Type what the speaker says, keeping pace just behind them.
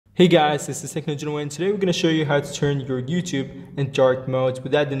Hey guys, this is Techno and today we're going to show you how to turn your YouTube in dark mode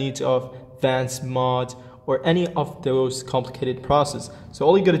without the need of VANCED mod or any of those complicated process. So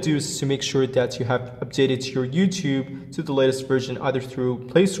all you got to do is to make sure that you have updated your YouTube to the latest version either through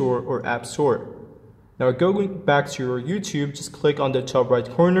Play Store or App Store. Now going back to your YouTube, just click on the top right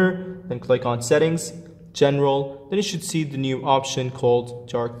corner, then click on Settings, General, then you should see the new option called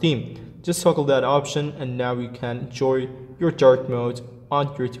Dark Theme. Just toggle that option and now you can enjoy your dark mode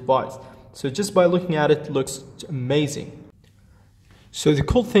on your device. So just by looking at it, it looks amazing. So the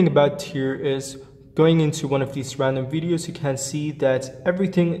cool thing about here is going into one of these random videos, you can see that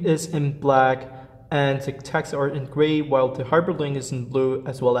everything is in black and the text are in gray while the hyperlink is in blue,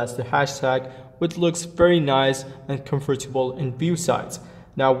 as well as the hashtag, which looks very nice and comfortable in view size.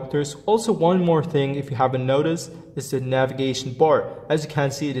 Now there's also one more thing, if you haven't noticed, is the navigation bar. As you can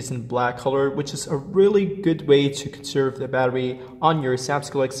see, it is in black color, which is a really good way to conserve the battery on your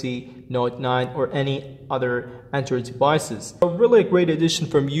Samsung Galaxy Note 9 or any other Android devices. So really a great addition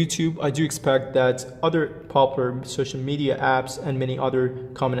from YouTube. I do expect that other popular social media apps and many other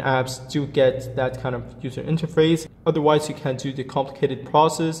common apps do get that kind of user interface. Otherwise, you can do the complicated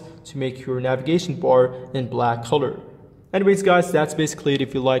process to make your navigation bar in black color. Anyways guys, that's basically it.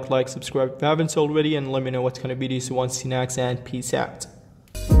 If you like, subscribe if you haven't already, and let me know what kind of videos you want to see next, and peace out.